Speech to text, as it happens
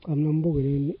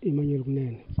Kamnambukeni Emmanuel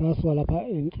Kunene. Sasuka lapha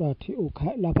enhlathi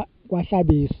lapha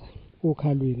kwahlabisa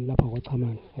ukhalweni lapha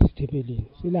kwaChamani asithephelini.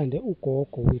 Silande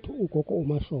ugogo wethu, ugogo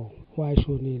uMashongo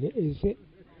washonile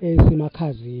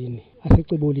esemakhazini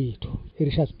asecebo lethu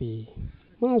eRichards Bay.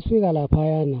 Masifika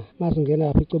laphayana, masingena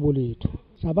lapha ecebo lethu,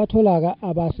 sabathola-ke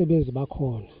abasebenzi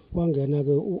bakhona.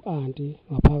 Kwangena-ke u-anti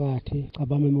ngaphakathi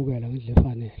abamemukela ngendlela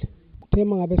efanele.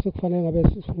 Thema ngabe sekufanele ngabe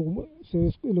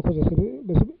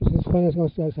sesifanele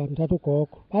samthatha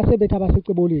ugogo. Base bethi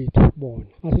abasecebo lethu bona.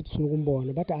 Masithi sifuna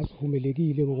ukumbona, bathi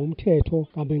asivumelekile ngokomthetho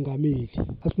kaMengameli.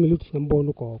 Asimele ukuthi singambona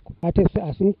ugogo. Bathe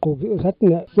asimgqoki, sathi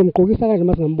somgqokisa kanje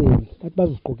masingamboni. Bathi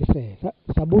bazigqokisela.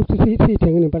 Sabuthi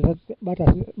sithenge nempahla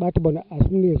bathi bona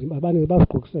asinikeze abaningi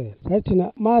bazigqokisela. Sathi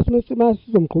thina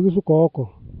masizomgqokisa ugogo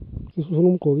sifuna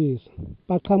umgqokisa.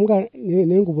 Baqhamuka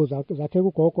nengubo zakhe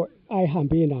ugogo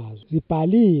ayihambe nazo.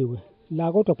 Zibhaliwe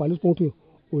la kodwa bhalisa ukuthi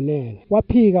unene.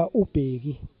 Waphika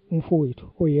uBheki umfowethu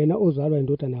oyena ozalwa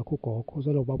indodana yakhe ugogo,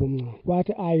 ozalwa ubaba omncane.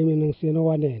 Wathi ayi mina ngisiyena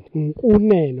wanene.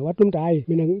 Ngikunene. Wathi umuntu hayi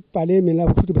mina ngibhale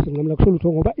mina futhi bese nginqamla kusho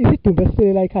lutho ngoba isidumbu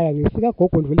esiselela ekhaya ngisika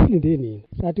gogo vele silinde nini.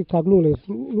 Sathi cha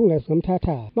kulungile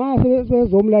singamthatha. Mase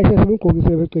bezomlayisha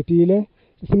sebegqokise beqedile.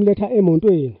 Simletha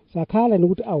emontweni. Sakhala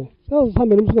nokuthi awu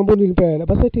sesihambe nomsingambonile impela.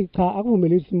 Basethi cha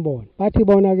akuvumeleki simbone. Bathi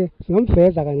bona ke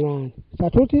singamveza kancane.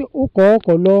 Sathola ukuthi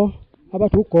ugogo lo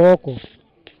abathi ugogo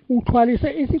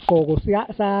uthwalise isigqoko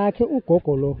sakhe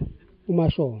ugogo lo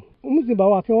uMashongo. Umzimba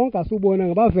wakhe wonke asubona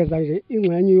ngabaveza nje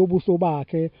ingxenye yobuso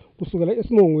bakhe kusukela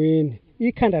esimongweni.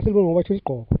 Ikhanda silibona ngoba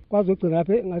isigqoko. Kwaze ugcina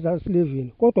lapha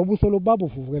ngazasilevini. Kodwa ubuso lo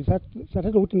babuvuvukela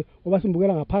sathatha ukuthi ngoba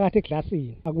simbukela ngaphakathi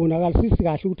eglasini. Akubonakalisisi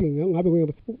kahle ukuthi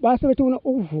ngabe base bethi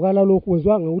ukuvukala lokhu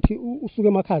kwenziwa ngokuthi usuke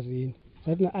emakhazini.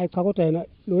 Sathi ayi cha kodwa yena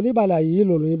lo libala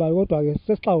yilo lo libala kodwa ke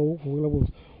sesixawe ukuvukela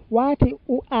kuzo. Wathi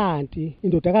u-anti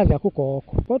indodakazi yakhe ugogo.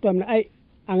 Kodwa mina ayi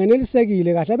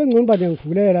angenelisekile kahle abengcono bani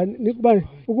ngivulela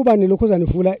ukuba nelokhuza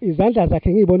nivula izandla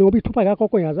zakhe ngiyibone ngoba ithupha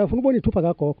kagogo ngiyazi ufuna ukubona ithupha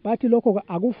kagogo. Bathi lokho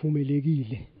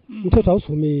akuvumelekile. Umthetho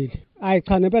awusivumeli. Hayi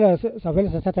cha nempela savele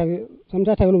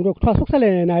samthatha ke lo muntu kuthiwa sokusele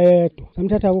yena yedwa.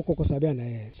 Samthatha ugogo sabuya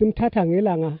naye. Samthatha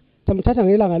ngelanga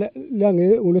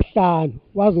ngolesihlanu.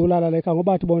 Wazolala la ekhaya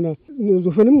ngoba bathi bona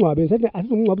nizofuna imngcwabe. Sathi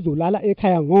asizomngcwaba uzolala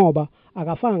ekhaya ngoba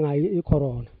akafanga ngayo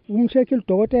icorona. Umcheck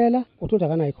udokotela uthola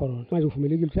akanayo icorona. Manje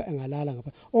uvumelekile ukuthi engalala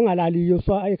ngapha. Ongalaliyo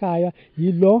so ekhaya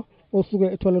yilo osuke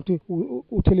ethola ukuthi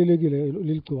uthelelekile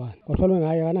leligciwane. Kwathola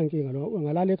ngaye akanankinga lo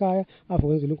engalala ekhaya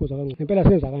avukenzela inkosi kancane. Impela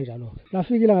senza kanjalo.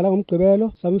 Lafikile ngala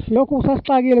ngomgqibelo samfika lokho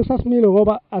sasixakile sasimile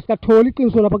ngoba asikatholi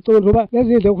iqiniso lapha kucebeni ngoba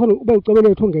lezi indle kukhona ube ucebelo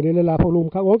lethu ongenele lapha lo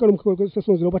mkha wonke lo mkha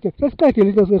sesonzile bathi sesiqedile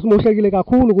izinto sesimohlekile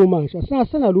kakhulu kumanje.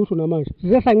 Sinasena lutho namanje.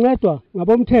 Size sancedwa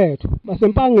ngabomthetho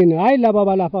basempangeni hayi laba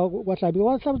balapha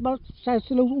kwahlabisa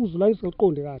bashayisile uzulanyisa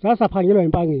uqonde kahle. Sasaphangelwa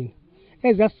impangeni.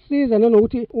 Ezasiza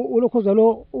nanokuthi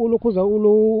ulokhuza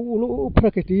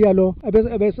ubrigadier lo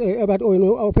abathi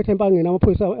ophethe empangeni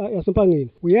amaphoyisa yasempangeni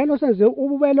uyena osenze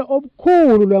ububele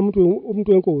obukhulu lo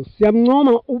umuntu wenkosi.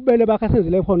 Siyamncoma ububele bakhe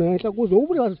asenzile khona enhla kuze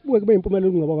ubuye basibuke kube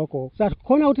impumelelo ngaba kagogo. Sathi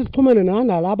khona ukuthi sixhumene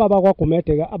nalabo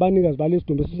abakwagumede abanikazi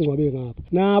balesidumbu esizingcwabe ngapha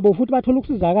nabo futhi bathola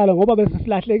ukusizakala ngoba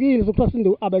besisilahlekile sokuthiwa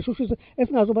sinde abashushise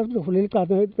esingazoba sizofulela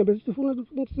icala besifuna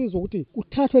ukusiza ukuthi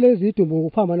kuthathwe lezi idumbu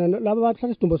ukuphambana laba bathatha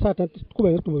isidumbu sathu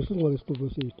kube ngesidumbu singcwele isidumbu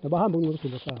sethu abahamba ngcono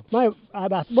isidumbu sabo manje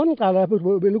abasibona icala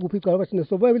lapho belikuphi icala bathi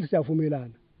nesobele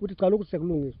siyavumelana ukuthi icala ukuthi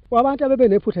sekulungiswa abantu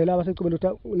abebenephutha laba secibela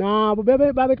ukuthi nabo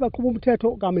babethi baqhuba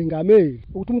umthetho kaMengameli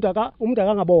ukuthi umuntu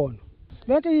akangabona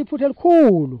lento iphutha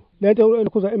elikhulu lento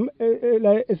elikhuza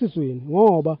la esizweni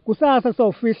ngoba kusasa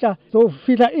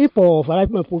sofihla ibhova la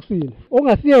emabhokisini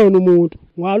ongasiyena umuntu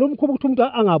ngalo umkhuba ukuthi umuntu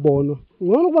angabonwa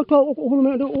ngcono kuba kuthiwa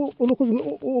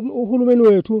uhulumeni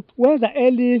wethu wenza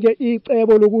elinye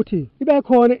icebo lokuthi ibe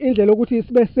khona indlela ukuthi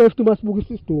sibe safe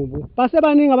masibukisa isidumbu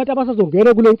basebaningi abantu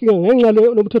abasazongena kule nkinga ngenxa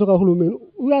lomthetho kahulumeni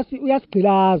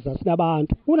uyasigqilaza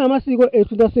sinabantu kunamasiko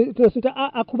ethu sinto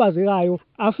akhubazekayo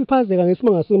afiphazeka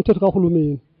ngesimanga somthetho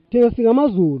kahulumeni. Thina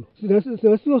singamaZulu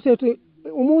sinesiko sethu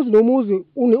umuzi nomuzi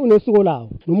unesiko lawo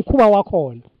nomkhuba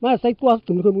wakhona manje sayicwa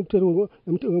sigcina umthetho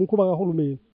ngomkhuba kahulumeni.